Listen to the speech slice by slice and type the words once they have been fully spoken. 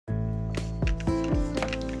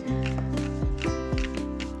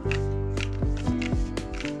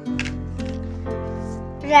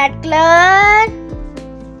red color,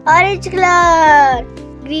 orange color,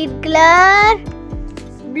 green color,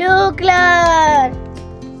 blue color,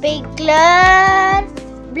 pink color,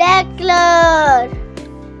 black color,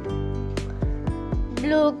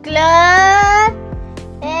 blue color.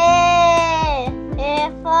 A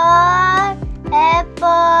for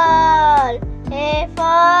apple, A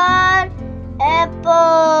for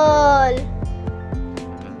apple.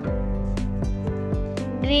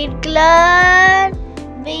 Green color,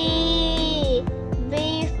 B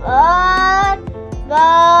for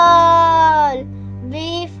ball,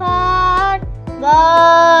 B for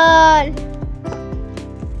ball.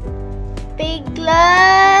 Pink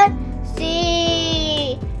color, C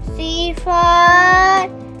for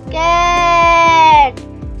cat,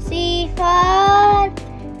 C for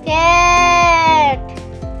cat.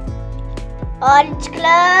 Orange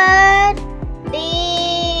color, D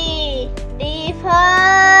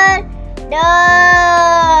for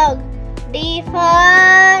dog, D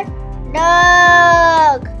for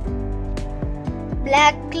dog.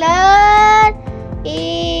 Black color,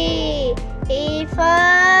 E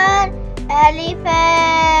for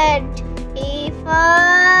elephant, E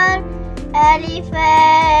for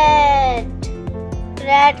elephant.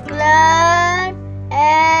 Red color,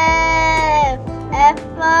 F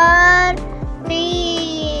for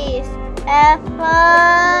fish, F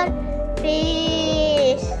for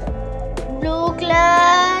fish. Blue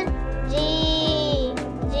color, G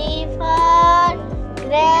for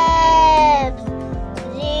grapes,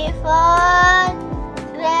 G for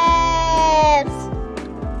grapes.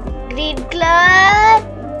 Green color,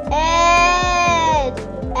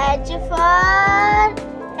 H for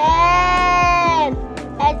hen,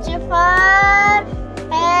 H for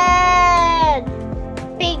hen.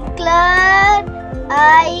 Pink color, I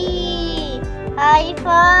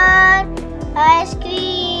for ice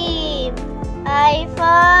cream, I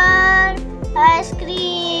for ice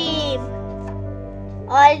cream.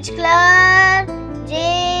 Orange color,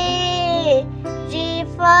 J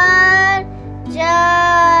for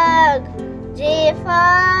jug, J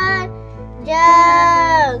for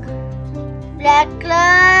jug. Black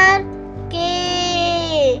color, K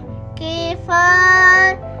for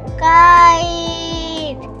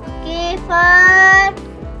kite, K for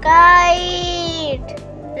kite.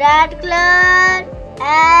 Red color,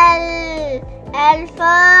 L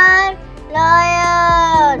for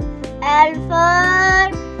lion, L for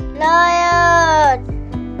lion.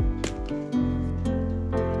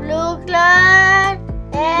 Blue color,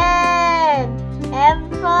 M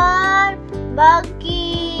for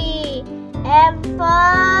monkey, M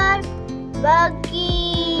for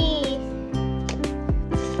monkey.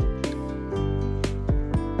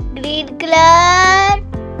 Green color,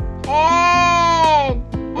 N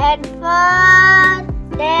for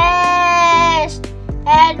nest,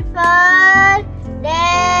 N for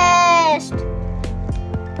nest.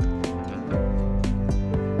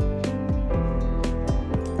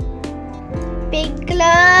 Pink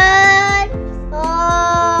color, O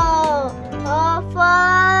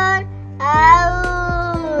for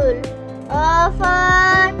owl, O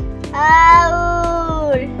for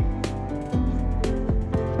owl.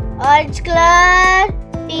 Orange color,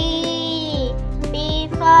 P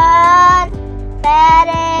for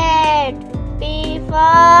parrot, P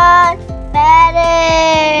for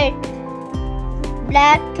parrot.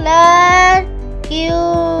 Black color, Q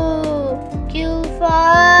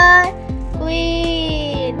for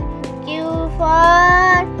queen, Q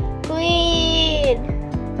for queen.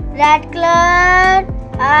 Red color,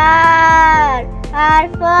 R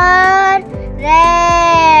for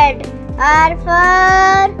red, R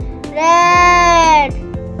for red.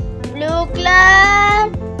 Blue color,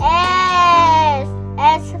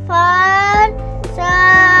 S for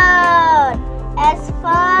sun, S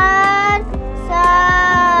for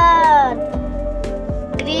sun.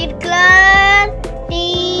 Green color, T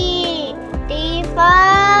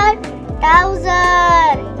for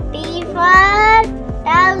trouser, T for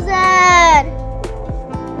trouser.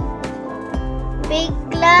 Pink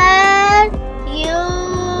color, U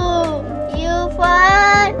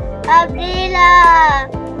for umbrella,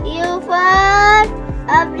 U for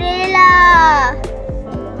umbrella.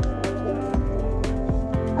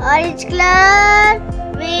 Orange color,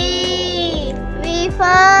 V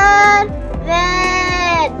for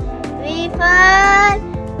van, V for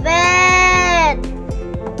van.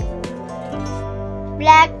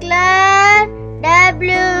 Black color,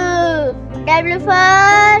 W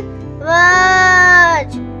for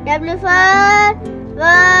watch, W for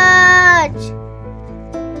watch.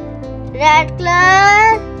 Red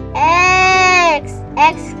color, X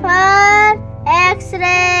for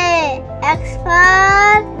X-ray, X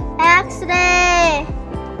for X-ray.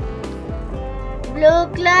 Blue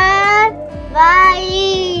color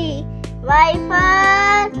Y. Y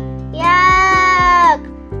for yak.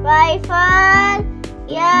 Y for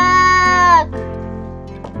yak.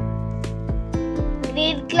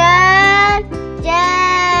 Green color Z.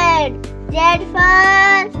 Z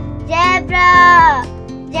for zebra.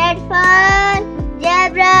 Z for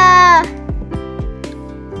zebra.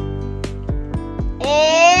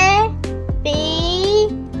 A B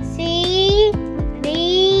C D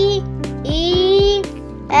E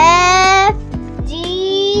F G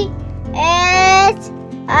H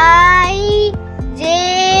I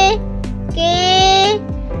J K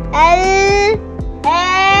L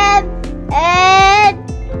M N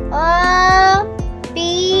O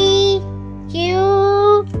P Q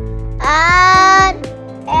R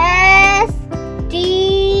S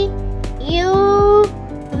T U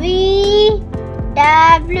V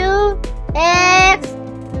W